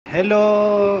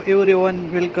Hello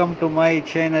everyone, welcome to my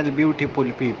channel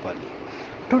Beautiful People.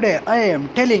 Today I am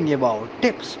telling about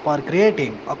tips for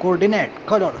creating a coordinate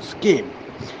color scheme.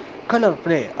 Color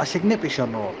play a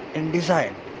significant role in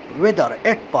design, whether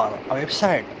it for a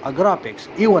website, a graphics,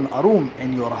 even a room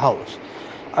in your house.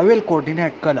 A well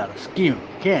coordinated color scheme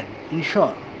can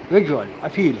ensure visual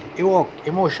appeal, evoke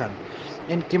emotion,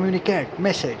 and communicate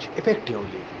message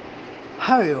effectively.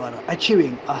 However,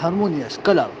 achieving a harmonious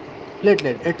color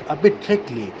platelet it a bit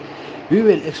tricky. We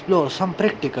will explore some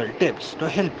practical tips to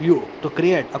help you to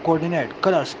create a coordinated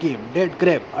color scheme that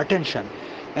grab attention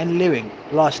and leaving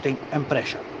lasting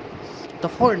impression. The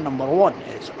point number one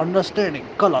is understanding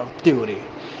color theory.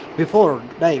 Before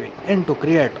diving into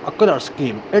create a color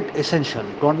scheme, it's essential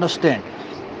to understand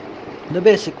the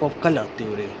basic of color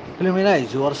theory.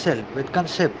 Familiarize yourself with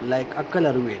concepts like a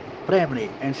color wheel, primary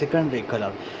and secondary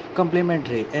color,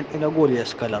 complementary and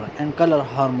analogous color, and color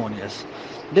harmonious.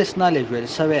 This knowledge will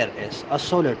serve as a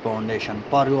solid foundation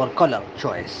for your color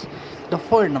choice. The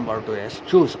point number two is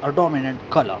choose a dominant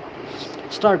color.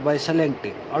 Start by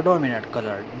selecting a dominant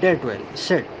color that will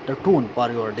set the tone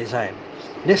for your design.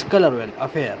 This color will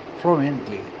appear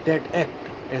prominently that act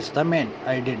as the main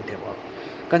identifier.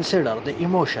 Consider the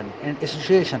emotion and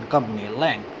association company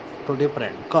linked to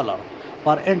different color.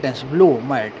 For instance, blue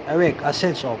might awake a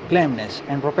sense of calmness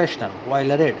and professional,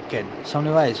 while red can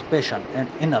symbolize passion and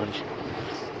energy.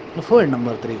 The point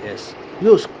number three is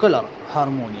use color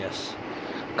harmonious.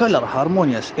 Color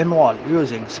harmonious involve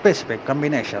using specific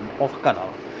combination of color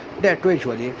that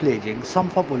visually pleasing. Some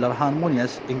popular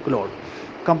harmonious include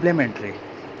complementary.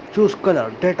 Choose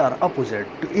color that are opposite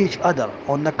to each other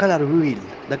on the color wheel.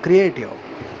 The creative,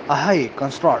 a high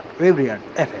contrast vibrant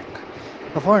effect.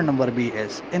 The point number B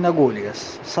is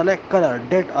analogous. Select color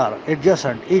that are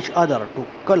adjacent each other to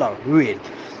color wheel.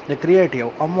 The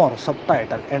creative, a more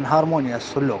subtitle and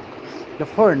harmonious look. The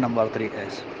point number three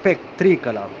is pick three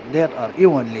colors that are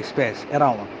evenly spaced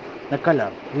around the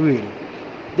color wheel.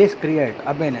 This creates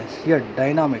a balanced yet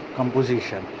dynamic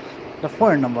composition. The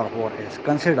point number four is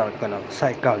consider color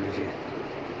psychology.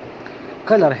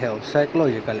 Color have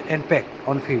psychological impact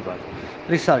on people.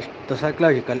 Research the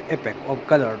psychological effect of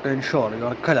color to ensure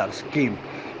your color scheme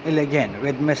elegant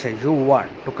with message you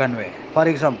want to convey. For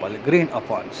example, green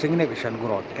upon significant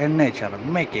growth in nature,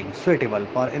 making suitable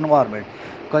for environment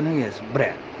conveys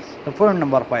brand. The point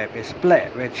number five is play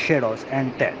with shadows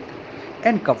and tint.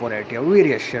 Incorporate a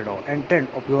various shadow and tint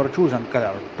of your chosen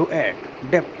color to add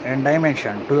depth and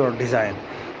dimension to your design.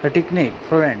 The technique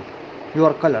prevents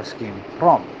your color scheme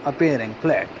from appearing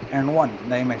flat and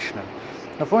one-dimensional.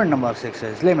 The point number six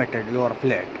is limited your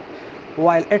palette.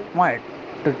 While it might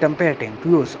be tempting to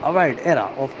use a wide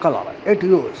array of color, it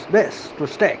is best to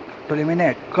stick to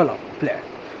eliminate color palette.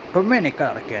 Too many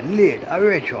color can lead a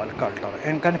visual clutter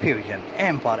and confusion.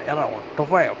 Aim for around to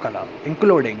five color,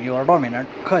 including your dominant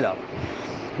color.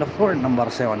 The point number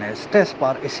seven is test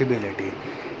for visibility.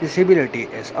 Visibility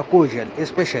is a crucial,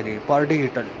 especially for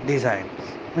digital design.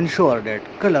 Ensure that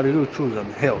color you chosen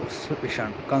have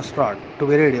sufficient contrast to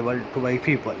be readable to by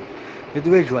people with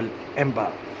visual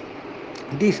impact.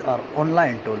 These are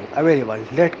online tools available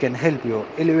that can help you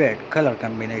elevate color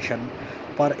combination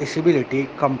for visibility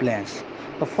complaints.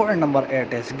 The point number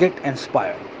eight is get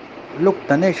inspired. Look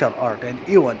the nature art and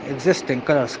even existing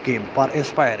color scheme for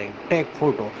inspiring. Take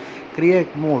photo,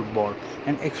 create mood board,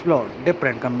 and explore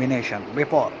different combination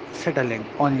before settling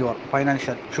on your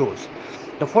financial choice.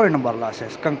 The point number last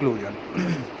is conclusion.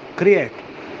 Create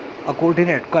a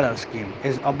coordinate color scheme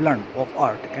is a blend of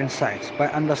art and science. By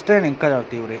understanding color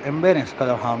theory, embracing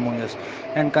color harmonious,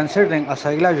 and considering a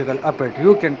psychological approach,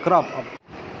 you can craft a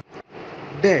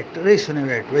that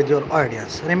resonate with your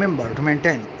audience. Remember to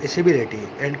maintain visibility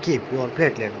and keep your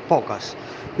platelet focused.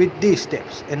 With these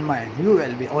steps in mind, you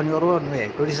will be on your own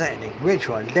way to designing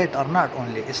visuals that are not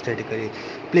only aesthetically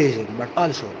pleasing but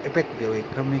also effective in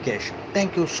communication.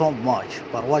 Thank you so much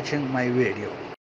for watching my video.